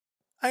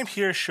I'm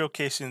here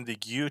showcasing the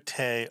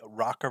Yute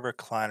Rocker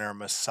Recliner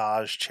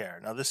Massage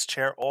Chair. Now, this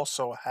chair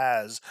also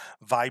has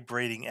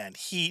vibrating and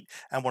heat,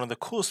 and one of the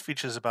coolest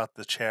features about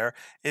the chair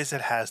is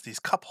it has these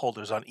cup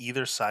holders on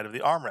either side of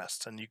the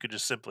armrests, and you could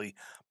just simply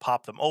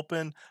pop them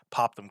open,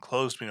 pop them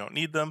closed. We don't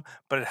need them,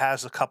 but it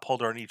has a cup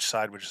holder on each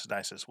side, which is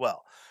nice as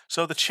well.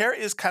 So the chair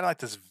is kind of like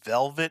this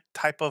velvet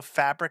type of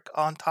fabric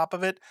on top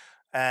of it,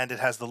 and it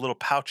has the little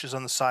pouches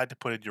on the side to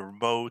put in your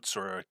remotes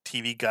or a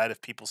TV guide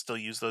if people still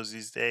use those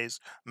these days,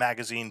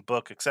 magazine,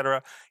 book,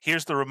 etc.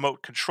 Here's the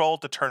remote control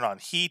to turn on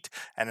heat,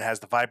 and it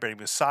has the vibrating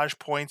massage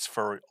points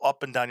for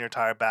up and down your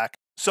entire back.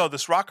 So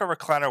this rocker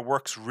recliner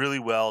works really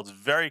well. It's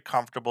very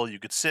comfortable. You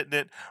could sit in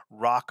it,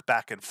 rock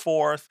back and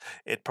forth.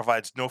 It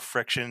provides no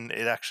friction.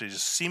 It actually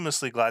just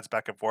seamlessly glides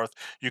back and forth.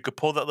 You could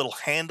pull that little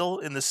handle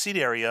in the seat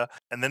area,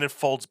 and then it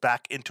folds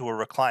back into a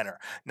recliner.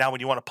 Now,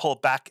 when you want to pull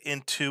it back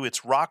into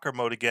its rocker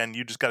mode again,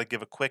 you just got to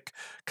give a quick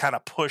kind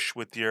of push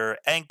with your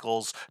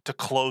ankles to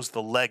close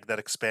the leg that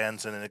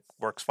expands, and it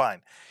works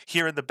fine.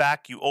 Here in the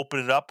back, you open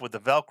it up with the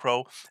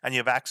Velcro, and you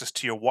have access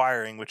to your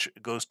wiring, which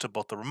goes to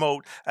both the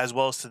remote as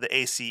well as to the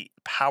AC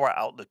power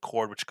outlet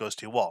cord, which goes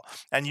to your wall.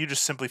 And you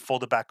just simply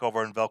fold it back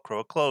over and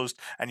Velcro it closed,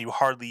 and you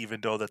hardly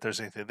even know that there's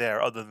anything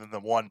there other than the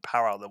one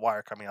power outlet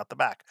wire coming out the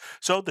back.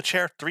 So the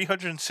chair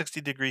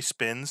 360-degree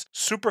spins,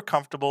 super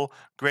comfortable,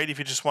 great if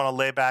you just want to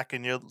lay back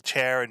in your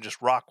chair and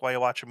just rock while you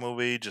watch a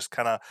movie, just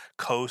kind of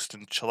coast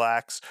and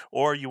chillax,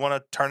 or you want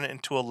to turn it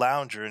into a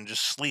lounger and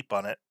just sleep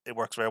on it. It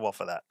works very well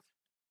for that.